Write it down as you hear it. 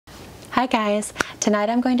Hi guys, tonight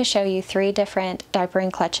I'm going to show you 3 different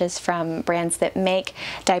diapering clutches from brands that make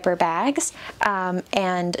diaper bags,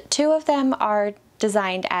 and 2 of them are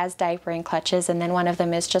designed as diapering clutches, and then one of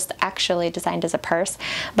them is just actually designed as a purse.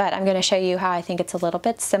 But I'm going to show you how I think it's a little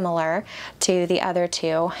bit similar to the other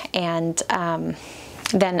 2, and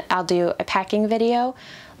then I'll do a packing video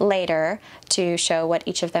later to show what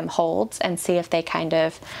each of them holds and see if they kind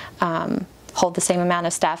of hold the same amount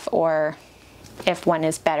of stuff, or if one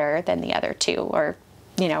is better than the other 2, or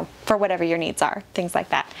you know, for whatever your needs are, things like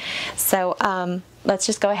that. So let's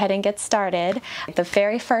just go ahead and get started. The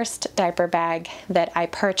very first diaper bag that I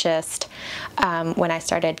purchased when I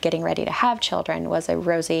started getting ready to have children was a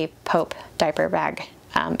Rosie Pope diaper bag.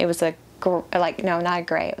 It was a no, not a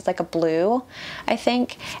gray, it was like a blue, I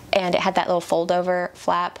think, and it had that little fold over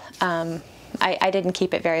flap. I didn't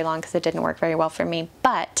keep it very long because it didn't work very well for me,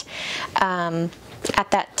 but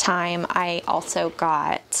at that time I also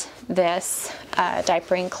got this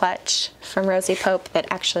diapering clutch from Rosie Pope that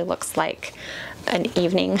actually looks like an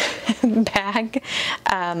evening bag.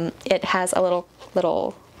 It has a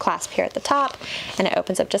little clasp here at the top, and it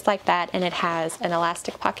opens up just like that, and it has an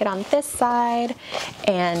elastic pocket on this side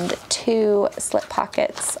and 2 slip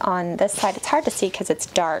pockets on this side. It's hard to see because it's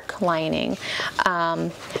dark lining,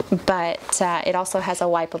 but it also has a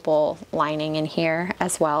wipeable lining in here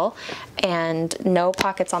as well, and no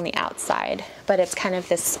pockets on the outside, but it's kind of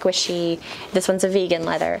this squishy, this one's a vegan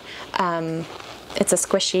leather. It's a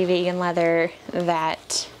squishy vegan leather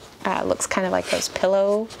that looks kind of like those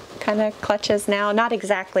pillow kind of clutches now. Not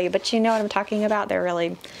exactly, but you know what I'm talking about. They're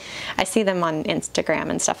really, I see them on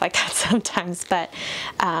Instagram and stuff like that sometimes, but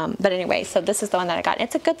anyway, so this is the one that I got.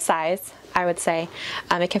 It's a good size, I would say.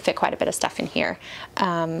 It can fit quite a bit of stuff in here.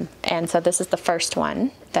 And so this is the first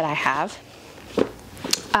one that I have.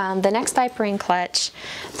 The next diapering clutch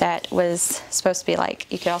that was supposed to be like,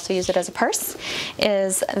 you could also use it as a purse,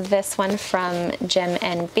 is this one from Jem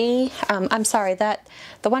and Bea. I'm sorry,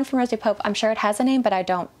 the one from Rosie Pope, I'm sure it has a name, but I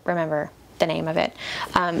don't remember the name of it.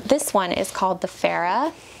 This one is called the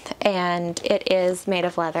Farrah, and it is made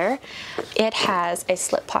of leather. It has a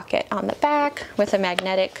slip pocket on the back with a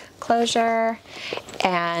magnetic closure,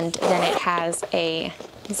 and then it has a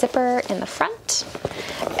zipper in the front,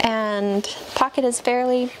 and pocket is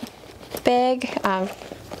fairly big.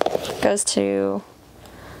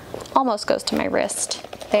 Almost goes to my wrist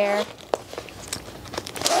there,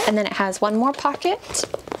 and then it has one more pocket,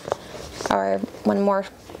 or one more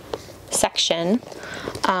section,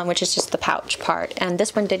 which is just the pouch part. And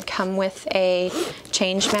this one did come with a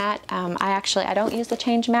change mat. I don't use the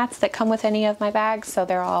change mats that come with any of my bags, so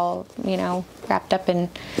they're all, you know, wrapped up in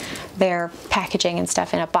their packaging and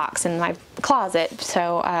stuff in a box in my closet.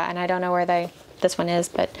 So and I don't know where this one is,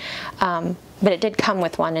 but it did come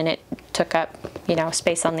with one, and it took up, you know,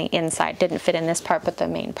 space on the inside. Didn't fit in this part, but the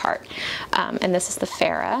main part. And this is the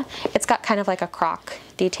Farrah. It's got kind of like a croc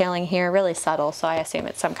detailing here, really subtle, so I assume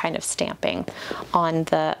it's some kind of stamping on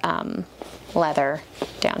the leather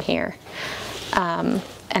down here.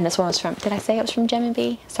 And this one was from, did I say it was from Jem and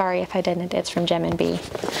Bea? Sorry if I didn't, it's from Jem and Bea.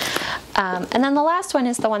 And then the last one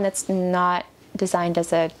is the one that's not designed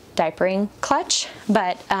as a diapering clutch,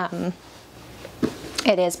 but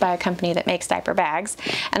it is by a company that makes diaper bags,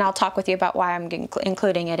 and I'll talk with you about why I'm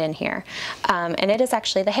including it in here. And it is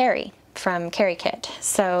actually the Harry from Kerikit.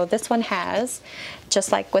 So this one has,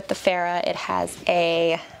 just like with the Farrah, it has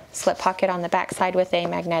a slip pocket on the back side with a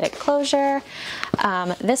magnetic closure.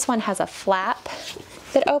 This one has a flap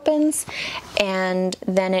that opens, and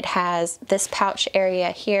then it has this pouch area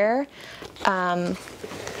here,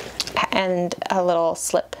 and a little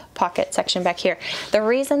slip pocket section back here. The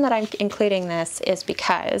reason that I'm including this is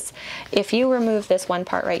because if you remove this one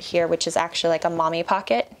part right here, which is actually like a mommy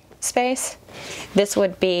pocket space, this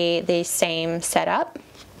would be the same setup,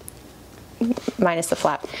 minus the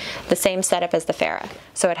flap, the same setup as the Farrah.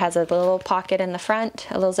 So it has a little pocket in the front,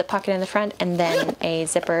 a little zip pocket in the front, and then a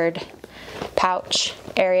zippered pouch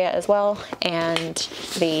area as well, and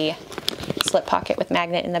the slip pocket with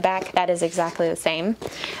magnet in the back. That is exactly the same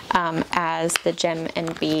as the Jem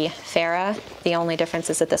and Bea Farrah. The only difference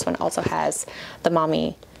is that this one also has the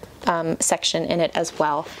mommy section in it as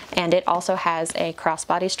well, and it also has a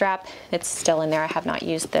crossbody strap. It's still in there. I have not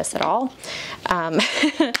used this at all,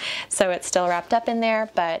 so it's still wrapped up in there,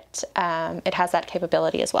 but it has that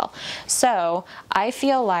capability as well. So I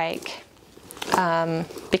feel like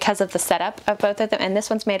because of the setup of both of them, and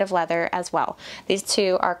this one's made of leather as well. These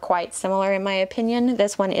 2 are quite similar in my opinion.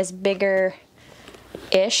 This one is bigger-ish,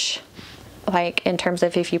 like in terms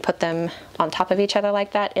of if you put them on top of each other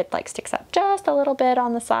like that, it like sticks up just a little bit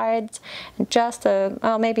on the sides, and just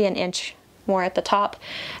maybe an inch more at the top.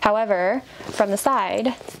 However, from the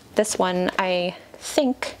side, this one I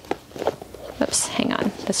think, oops, hang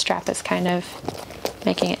on, the strap is kind of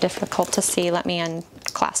making it difficult to see. Let me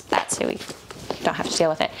unclasp that so we don't have to deal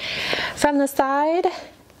with it. From the side,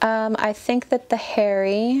 I think that the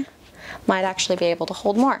Harry might actually be able to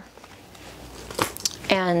hold more.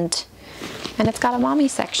 And it's got a mommy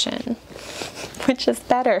section, which is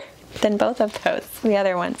better than both of those, the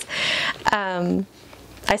other ones.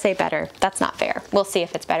 I say better, that's not fair. We'll see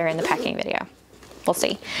if it's better in the packing video. We'll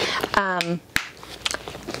see.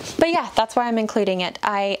 But yeah, that's why I'm including it.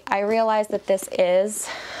 I realize that this is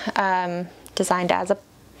designed as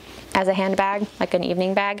a handbag, like an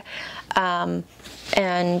evening bag.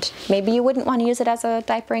 And maybe you wouldn't want to use it as a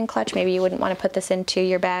diapering clutch. Maybe you wouldn't want to put this into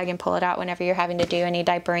your bag and pull it out whenever you're having to do any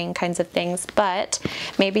diapering kinds of things, but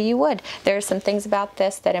maybe you would. There are some things about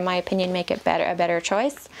this that, in my opinion, make it a better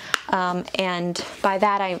choice. And by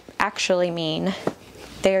that, I actually mean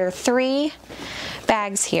there are 3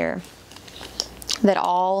 bags here that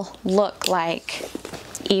all look like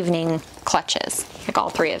evening clutches, like all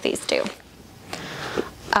 3 of these do.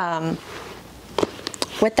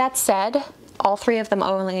 With that said, all 3 of them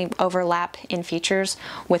only overlap in features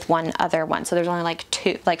with one other one. So there's only like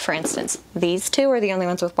 2, like for instance, these 2 are the only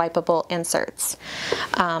ones with wipeable inserts.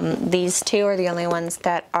 These 2 are the only ones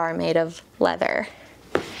that are made of leather.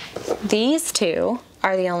 These 2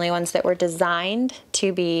 are the only ones that were designed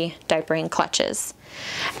to be diapering clutches.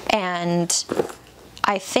 And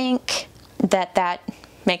I think that that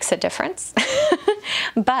makes a difference,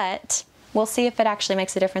 but we'll see if it actually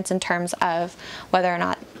makes a difference in terms of whether or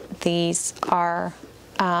not these are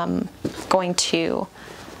going to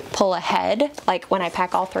pull ahead. Like when I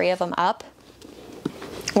pack all 3 of them up,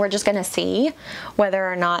 we're just gonna see whether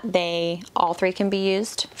or not all 3 can be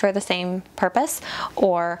used for the same purpose,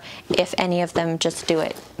 or if any of them just do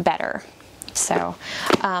it better. So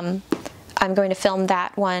I'm going to film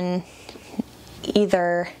that one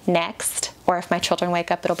either next, or if my children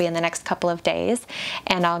wake up, it'll be in the next couple of days,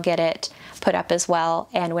 and I'll get it put up as well.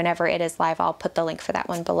 And whenever it is live, I'll put the link for that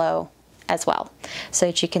one below as well, so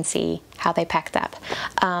that you can see how they packed up.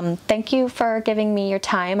 Thank you for giving me your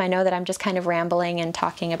time. I know that I'm just kind of rambling and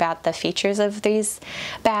talking about the features of these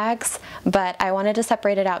bags, but I wanted to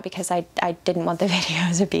separate it out because I didn't want the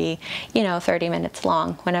video to be, you know, 30 minutes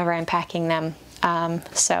long whenever I'm packing them.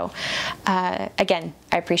 Again,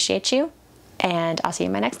 I appreciate you, and I'll see you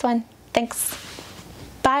in my next one. Thanks.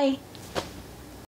 Bye.